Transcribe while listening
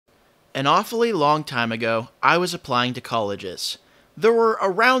An awfully long time ago, I was applying to colleges. There were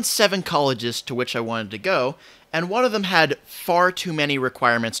around 7 colleges to which I wanted to go, and one of them had far too many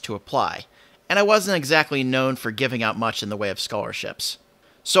requirements to apply, and I wasn't exactly known for giving out much in the way of scholarships.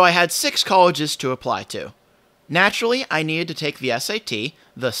 So I had 6 colleges to apply to. Naturally, I needed to take the SAT,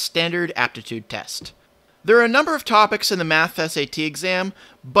 the Standard Aptitude Test. There are a number of topics in the Math SAT exam,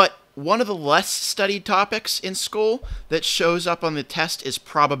 but one of the less studied topics in school that shows up on the test is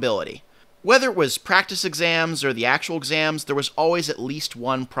probability. Whether it was practice exams or the actual exams, there was always at least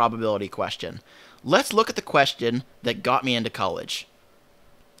one probability question. Let's look at the question that got me into college.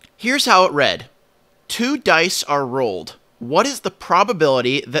 Here's how it read. 2 dice are rolled. What is the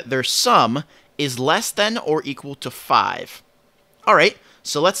probability that their sum is less than or equal to 5? Alright,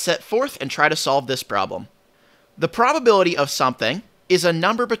 so let's set forth and try to solve this problem. The probability of something is a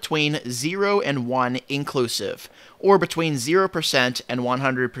number between 0 and 1 inclusive, or between 0% and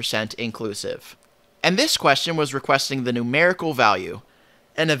 100% inclusive. And this question was requesting the numerical value.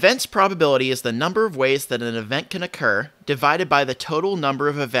 An event's probability is the number of ways that an event can occur divided by the total number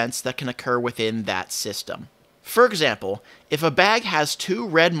of events that can occur within that system. For example, if a bag has 2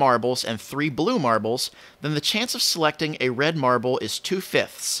 red marbles and 3 blue marbles, then the chance of selecting a red marble is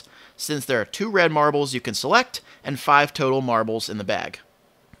 2/5, since there are 2 red marbles you can select and 5 total marbles in the bag.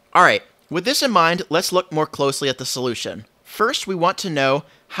 Alright, with this in mind, let's look more closely at the solution. First, we want to know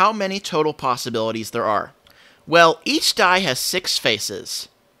how many total possibilities there are. Well, each die has 6 faces.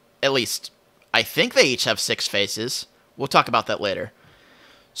 At least, I think they each have 6 faces. We'll talk about that later.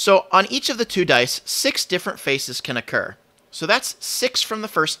 So, on each of the 2 dice, 6 different faces can occur. So that's 6 from the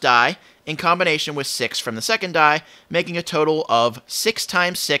first die, in combination with 6 from the second die, making a total of 6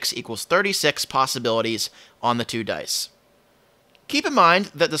 times 6 equals 36 possibilities on the 2 dice. Keep in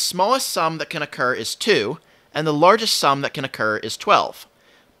mind that the smallest sum that can occur is 2, and the largest sum that can occur is 12.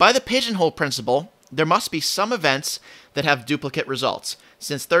 By the pigeonhole principle, there must be some events that have duplicate results,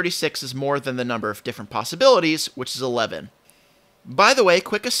 since 36 is more than the number of different possibilities, which is 11. By the way,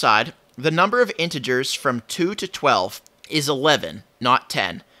 quick aside, the number of integers from 2 to 12 is 11, not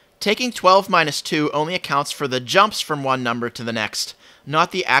 10. Taking 12 minus 2 only accounts for the jumps from one number to the next,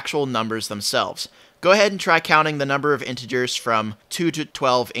 not the actual numbers themselves. Go ahead and try counting the number of integers from 2 to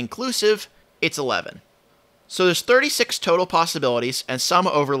 12 inclusive, it's 11. So there's 36 total possibilities and some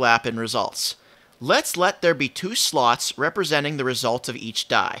overlap in results. Let's let there be 2 slots representing the result of each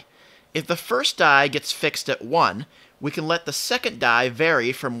die. If the first die gets fixed at 1, we can let the second die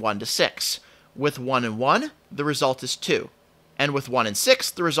vary from 1 to 6. With 1 and 1, the result is 2. And with 1 and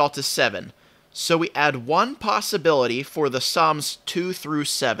 6, the result is 7. So we add 1 possibility for the sums 2 through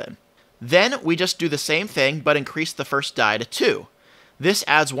 7. Then we just do the same thing, but increase the first die to 2. This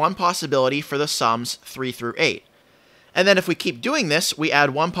adds 1 possibility for the sums 3 through 8. And then if we keep doing this, we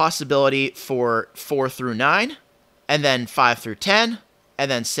add 1 possibility for 4 through 9, and then 5 through 10, and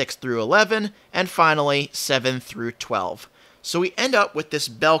then 6 through 11, and finally 7 through 12. So we end up with this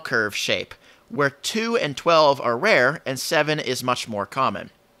bell curve shape, where 2 and 12 are rare, and 7 is much more common.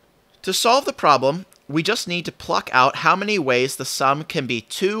 To solve the problem, we just need to pluck out how many ways the sum can be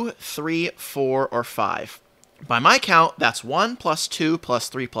 2, 3, 4, or 5. By my count, that's 1 plus 2 plus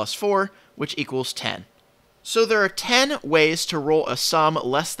 3 plus 4, which equals 10. So there are 10 ways to roll a sum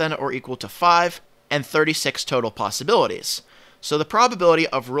less than or equal to 5, and 36 total possibilities. So the probability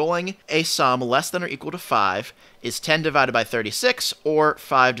of rolling a sum less than or equal to 5 is 10 divided by 36, or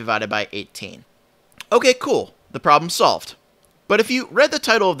 5 divided by 18. Okay, cool. The problem's solved. But if you read the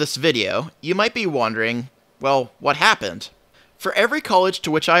title of this video, you might be wondering, well, what happened? For every college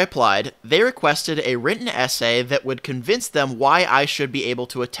to which I applied, they requested a written essay that would convince them why I should be able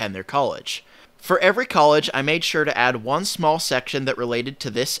to attend their college. For every college, I made sure to add 1 small section that related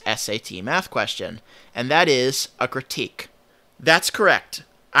to this SAT math question, and that is a critique. That's correct.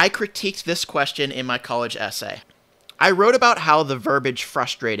 I critiqued this question in my college essay. I wrote about how the verbiage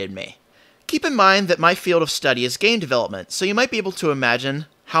frustrated me. Keep in mind that my field of study is game development, so you might be able to imagine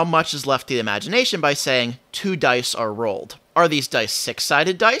how much is left to the imagination by saying 2 dice are rolled. Are these dice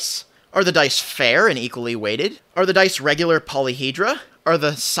 6-sided dice? Are the dice fair and equally weighted? Are the dice regular polyhedra? Are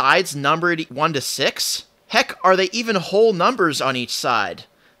the sides numbered 1 to 6? Heck, are they even whole numbers on each side?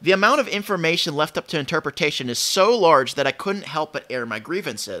 The amount of information left up to interpretation is so large that I couldn't help but air my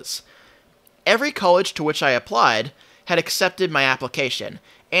grievances. Every college to which I applied had accepted my application,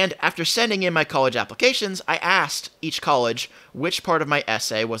 and after sending in my college applications, I asked each college which part of my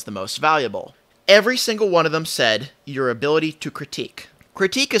essay was the most valuable. Every single one of them said, your ability to critique.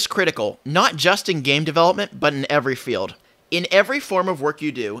 Critique is critical, not just in game development, but in every field. In every form of work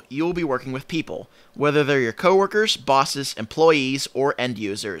you do, you will be working with people, whether they're your coworkers, bosses, employees, or end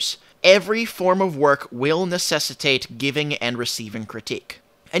users. Every form of work will necessitate giving and receiving critique.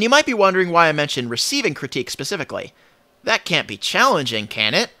 And you might be wondering why I mentioned receiving critique specifically. That can't be challenging,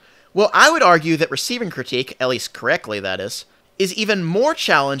 can it? Well, I would argue that receiving critique, at least correctly that is even more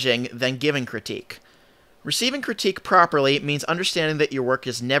challenging than giving critique. Receiving critique properly means understanding that your work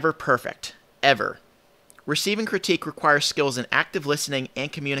is never perfect, ever. Receiving critique requires skills in active listening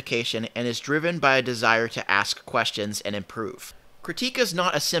and communication and is driven by a desire to ask questions and improve. Critique is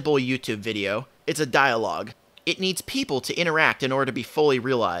not a simple YouTube video, it's a dialogue. It needs people to interact in order to be fully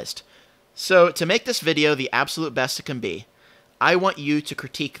realized. So, to make this video the absolute best it can be, I want you to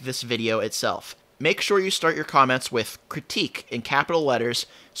critique this video itself. Make sure you start your comments with critique in capital letters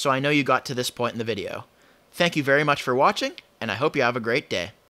so I know you got to this point in the video. Thank you very much for watching, and I hope you have a great day.